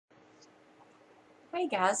Hey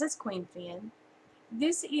guys, it's Queen Fin.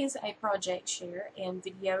 This is a project share and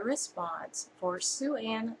video response for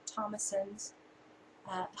SueAnnThomason's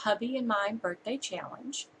Hubby and Mine birthday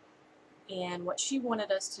challenge. And what she wanted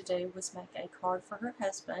us to do was make a card for her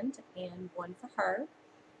husband and one for her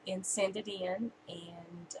and send it in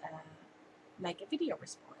and make a video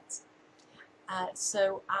response.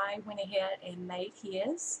 So I went ahead and made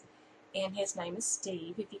his, and his name is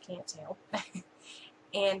Steve, if you can't tell.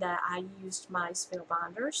 And I used my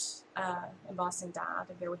Spellbinders embossing die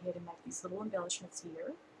to go ahead and make these little embellishments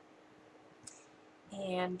here.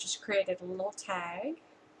 And just created a little tag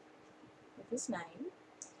with his name.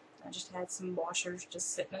 I just had some washers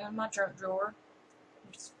just sitting in my junk drawer.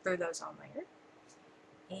 Just threw those on there.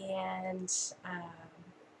 And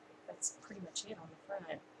that's pretty much it on the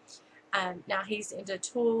front. Now he's into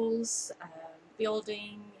tools,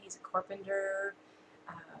 building, he's a carpenter,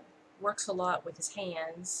 works a lot with his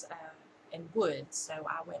hands and wood, so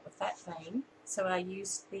I went with that theme. So I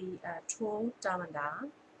used the tool diamond die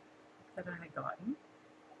that I had gotten,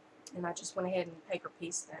 and I just went ahead and paper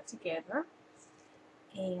pieced that together.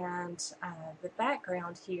 And the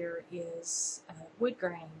background here is wood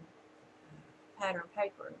grain pattern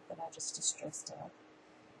paper that I just distressed up.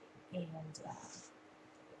 And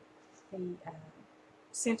the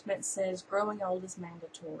sentiment says, growing old is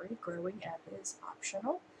mandatory, growing up is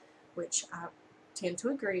optional, which I tend to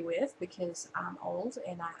agree with because I'm old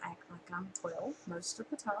and I act like I'm 12 most of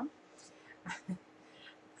the time.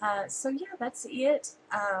 So yeah, that's it.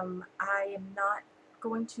 I am not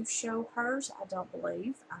going to show hers, I don't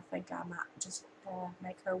believe. I think I might just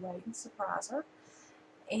make her wait and surprise her.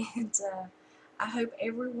 And I hope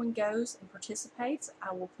everyone goes and participates.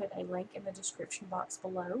 I will put a link in the description box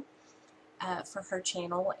below for her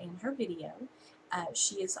channel and her video.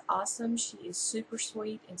 She is awesome. She is super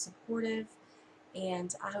sweet and supportive,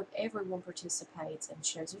 and I hope everyone participates and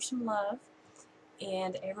shows her some love.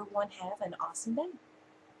 And everyone have an awesome day.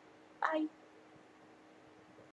 Bye.